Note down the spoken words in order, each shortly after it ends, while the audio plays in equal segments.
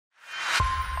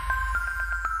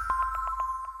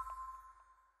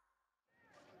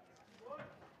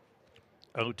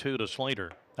0-2 to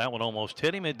Slater. That one almost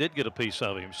hit him. It did get a piece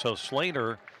of him. So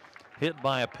Slater hit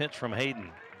by a pitch from Hayden.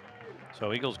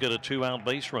 So Eagles get a 2-out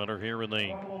base runner here in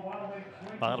the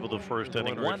bottom of the first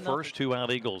inning. First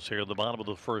 2-out Eagles here at the bottom of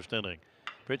the first inning.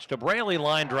 Pitch to Braley,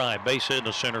 line drive, base hit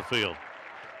into center field.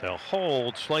 They'll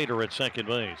hold Slater at second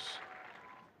base.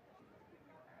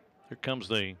 Here comes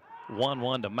the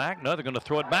 1-1 to Mack. No, they're going to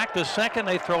throw it back to second.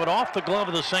 They throw it off the glove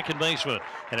of the second baseman,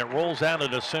 and it rolls out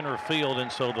into center field.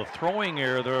 And so the throwing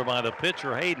error there by the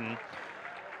pitcher, Hayden,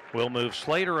 will move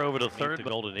Slater over to third. The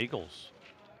Golden Eagles.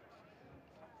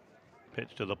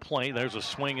 Pitch to the plate. There's a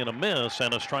swing and a miss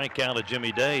and a strikeout of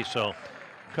Jimmy Day. So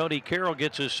Cody Carroll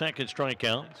gets his second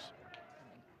strikeout.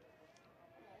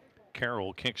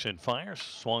 Carroll kicks and fires,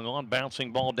 swung on,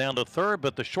 bouncing ball down to third,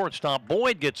 but the shortstop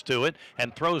Boyd gets to it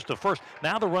and throws to first.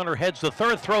 Now the runner heads to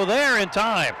third, throw there in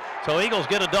time. So Eagles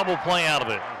get a double play out of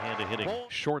it. Hand hitting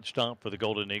shortstop for the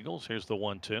Golden Eagles. Here's the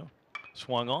 1-2.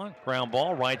 Swung on, ground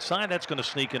ball, right side. That's going to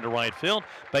sneak into right field.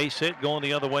 Base hit going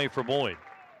the other way for Boyd.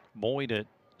 Boyd at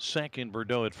second,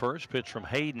 Bordeaux at first. Pitch from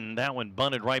Hayden. That one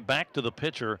bunted right back to the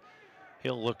pitcher.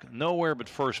 He'll look nowhere but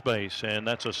first base, and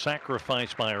that's a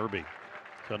sacrifice by Irby.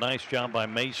 So nice job by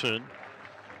Mason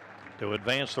to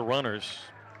advance the runners.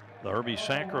 The Irby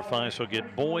sacrifice will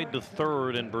get Boyd to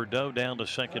third and Bordeaux down to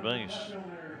second base.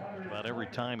 About every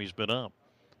time he's been up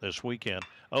this weekend.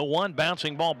 0-1,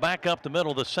 bouncing ball back up the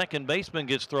middle. The second baseman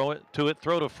gets throw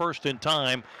to first in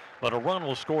time, but a run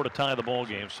will score to tie the ball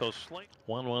game. So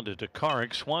 1-1 to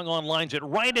Takarik, swung on, lines it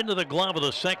right into the glove of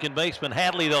the second baseman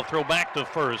Hadley. They'll throw back to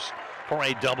first for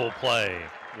a double play.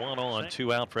 1 on,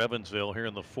 2 out for Evansville here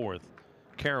in the fourth.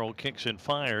 Carroll kicks and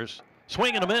fires.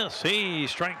 Swing and a miss. He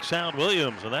strikes out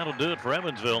Williams, and that'll do it for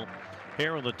Evansville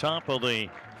here in the top of the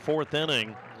fourth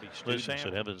inning. This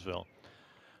at Evansville.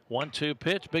 1-2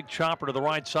 pitch. Big chopper to the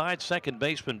right side. Second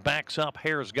baseman backs up.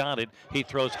 Hare's got it. He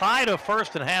throws high to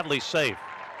first, and Hadley's safe.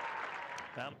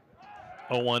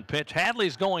 0-1 pitch.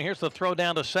 Hadley's going. Here's the throw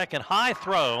down to second. High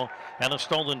throw, and a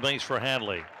stolen base for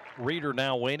Hadley. Reeder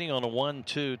now waiting on a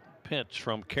 1-2 pitch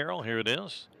from Carroll. Here it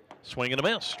is. Swing and a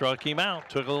miss, struck him out,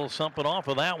 took a little something off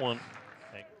of that one.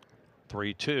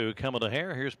 3-2 coming to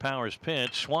Hare. Here's Powers'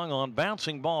 pitch, swung on,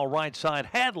 bouncing ball right side.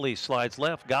 Hadley slides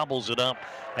left, gobbles it up,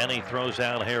 and he throws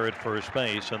out Hare at first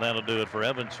base, and that'll do it for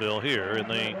Evansville here in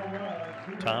the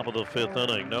top of the fifth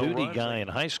inning. No duty guy in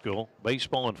high school,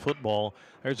 baseball and football.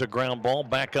 There's a ground ball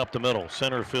back up the middle,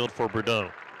 center field for Bordeaux.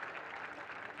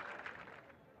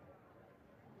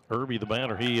 Irby, the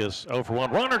batter, he is 0 for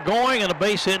 1. Runner going and a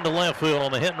base hit into left field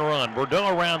on the hit and run.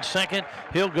 Bordeaux around second.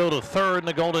 He'll go to third, and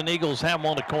the Golden Eagles have him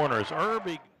on the corners.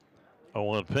 Irby,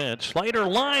 0-1 pitch. Slater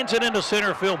lines it into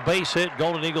center field. Base hit.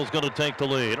 Golden Eagles going to take the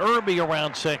lead. Irby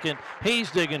around second.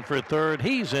 He's digging for third.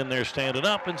 He's in there standing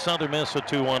up, and Southern Miss a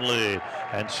 2-1 lead.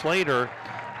 And Slater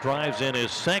drives in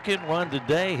his second run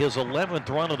today, his 11th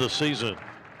run of the season.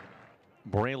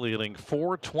 Braley hitting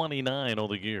 .429 on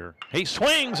the year. He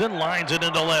swings and lines it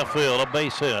into left field, a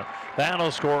base hit. That'll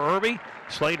score Irby.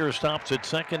 Slater stops at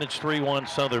second. It's 3-1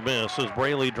 Southern Miss as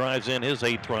Braley drives in his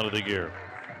 8th run of the year.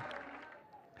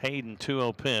 Hayden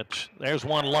 2-0 pitch. There's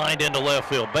one lined into left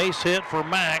field. Base hit for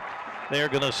Mack. They're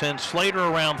going to send Slater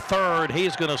around third.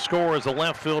 He's going to score as the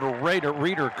left fielder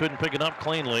Reeder couldn't pick it up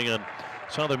cleanly, and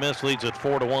Southern Miss leads at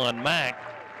 4-1. Mack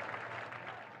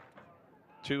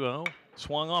 2-0.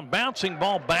 Swung on, bouncing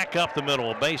ball back up the middle.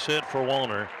 A base hit for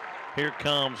Warner. Here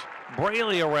comes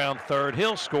Braley around third.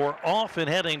 He'll score. Off and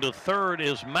heading to third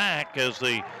is Mack as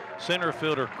the center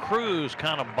fielder Cruz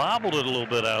kind of bobbled it a little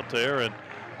bit out there, and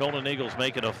Golden Eagles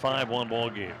make it a 5-1 ball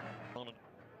game.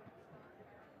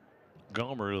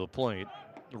 Gomer to the plate.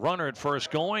 Runner at first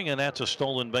going, and that's a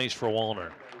stolen base for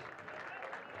Warner.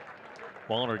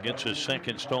 Warner gets his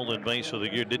second stolen base of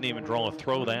the year. Didn't even draw a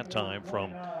throw that time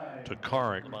from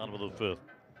Takarik, bottom of the fifth.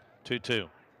 2-2.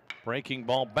 Breaking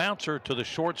ball bouncer to the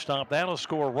shortstop. That'll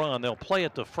score a run. They'll play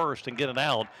it to first and get it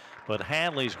out, but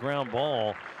Hadley's ground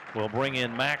ball will bring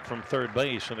in Mack from third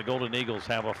base, and the Golden Eagles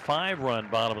have a 5-run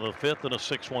bottom of the fifth and a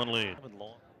 6-1 lead.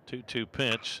 2-2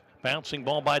 pitch. Bouncing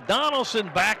ball by Donaldson,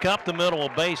 back up the middle, a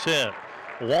base hit.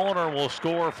 Warner will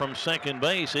score from second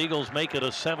base. Eagles make it a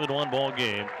 7-1 ball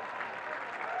game.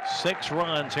 6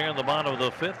 runs here in the bottom of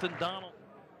the fifth, and Donald.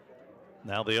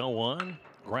 Now the 0-1,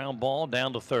 ground ball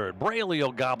down to third. Braley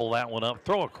will gobble that one up,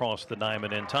 throw across the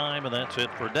diamond in time, and that's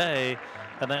it for Day.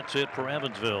 And that's it for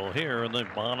Evansville here in the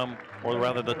bottom, or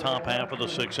rather the top half of the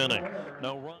 6th inning.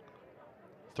 No run.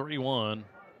 3-1.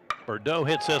 Bordeaux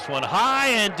hits this one high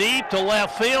and deep to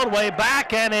left field, way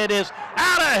back, and it is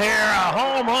out of here. A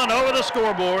home run over the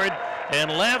scoreboard in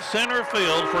left center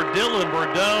field for Dylan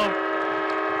Bordeaux.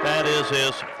 That is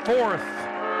his 4th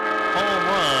home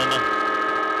run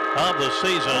of the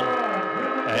season.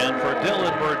 And for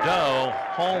Dylan Bordeaux,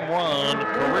 home run,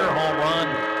 career home run,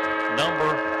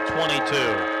 number 22.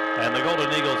 And the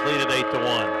Golden Eagles lead it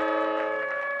 8-1.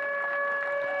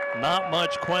 Not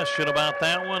much question about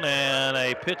that one, and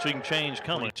a pitching change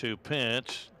coming. To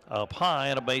pitch up high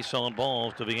and a base on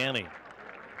balls to Vianney.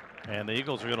 And the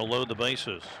Eagles are going to load the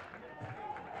bases.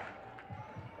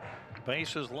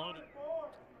 Bases loaded.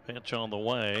 Pitch on the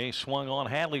way, swung on.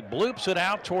 Hadley bloops it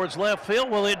out towards left field.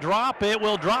 Will it drop? It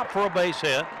will drop for a base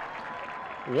hit.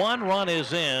 One run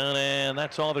is in, and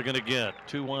that's all they're going to get.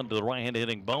 2-1 to the right-hand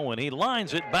hitting Bowen. He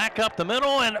lines it back up the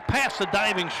middle and past the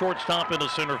diving shortstop into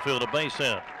center field, a base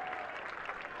hit.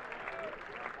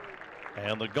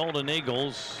 And the Golden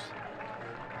Eagles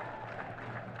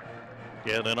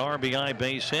get an RBI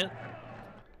base hit.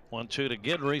 1-2 to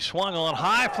Guidry, swung on,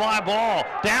 high fly ball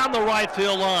down the right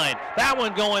field line. That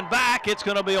one going back. It's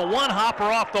going to be a one-hopper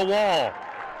off the wall.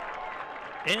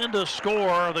 In to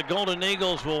score. The Golden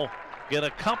Eagles will get a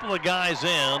couple of guys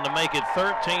in to make it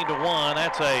 13-1.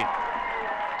 That's a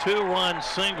two-run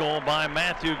single by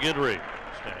Matthew Guidry.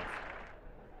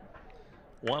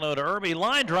 1-0 to Irby,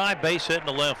 line drive, base hit in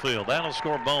the left field. That'll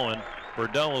score Bowen.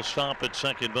 Bordeaux will stop at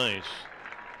second base.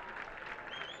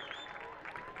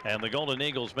 And the Golden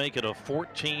Eagles make it a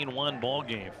 14-1 ball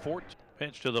game.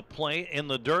 Pitch to the plate in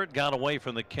the dirt, got away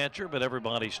from the catcher, but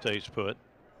everybody stays put.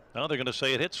 Now they're going to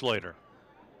say it hit Slater.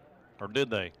 Or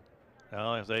did they?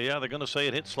 Yeah, they're going to say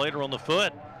it hit Slater on the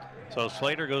foot. So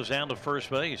Slater goes down to first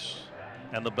base.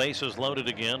 And the base is loaded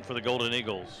again for the Golden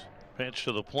Eagles. Pitch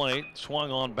to the plate,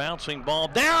 swung on, bouncing ball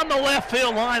down the left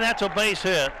field line. That's a base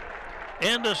hit.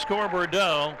 In to score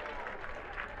Bordeaux.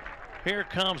 Here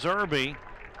comes Irby.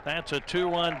 That's a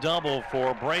two-run double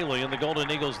for Braley, and the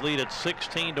Golden Eagles lead at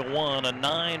 16-1, a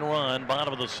 9-run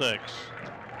bottom of the sixth.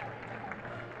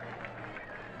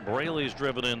 Braley's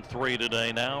driven in 3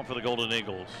 today now for the Golden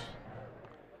Eagles.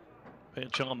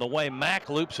 Pitch on the way. Mack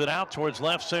loops it out towards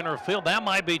left center field. That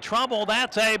might be trouble.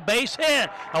 That's a base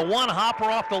hit. A one-hopper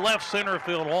off the left center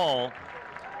field wall.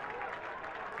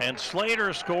 And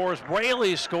Slater scores,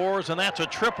 Braley scores, and that's a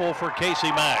triple for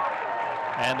Casey Mack.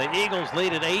 And the Eagles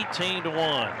lead at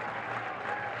 18-1.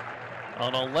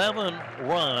 An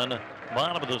 11-run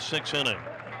bottom of the sixth inning.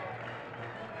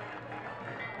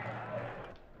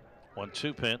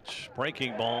 1-2 pitch,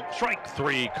 breaking ball, strike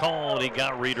 3 called. He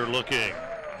got Reeder looking.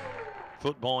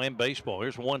 Football and baseball.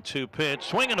 Here's 1-2 pitch,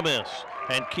 swing and a miss.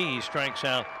 And Key strikes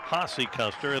out Hossie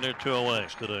Custer, and they're 2 away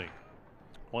today.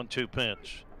 1-2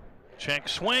 pitch. Check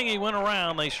swing, he went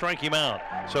around, they strike him out.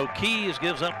 So Keys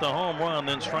gives up the home run,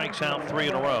 then strikes out 3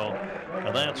 in a row.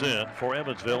 And that's it for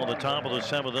Evansville in the top of the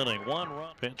 7th inning. 1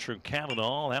 run pitch from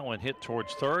Cavanaugh. That one hit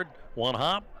towards third. 1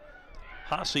 hop.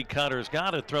 Hossie Cutter's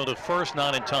got to throw to first,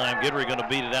 not in time. Guidry going to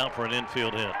beat it out for an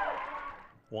infield hit.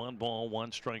 1 ball,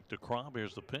 1 strike to Kropp.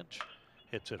 Here's the pitch.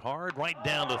 Hits it hard, right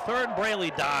down to third.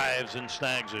 Braley dives and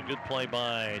snags it. Good play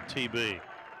by TB.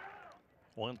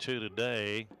 1-2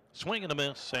 today. Swing and a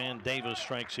miss, and Davis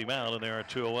strikes him out, and there are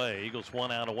 2 away. Eagles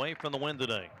 1 out away from the win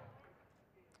today.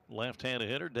 Left-handed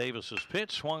hitter, Davis's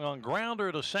pitch, swung on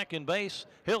grounder to second base.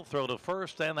 He'll throw to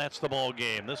first, and that's the ball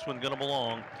game. This one's going to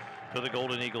belong to the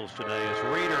Golden Eagles today as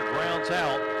Reeder grounds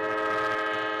out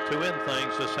to end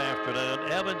things this afternoon.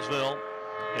 Evansville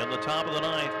in the top of the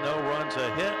 9th, no runs,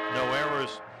 a hit, no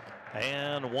errors,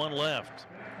 and 1 left.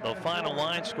 The final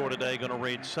line score today going to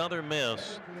read Southern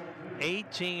Miss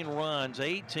 18 runs,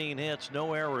 18 hits,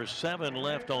 no errors, 7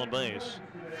 left on base.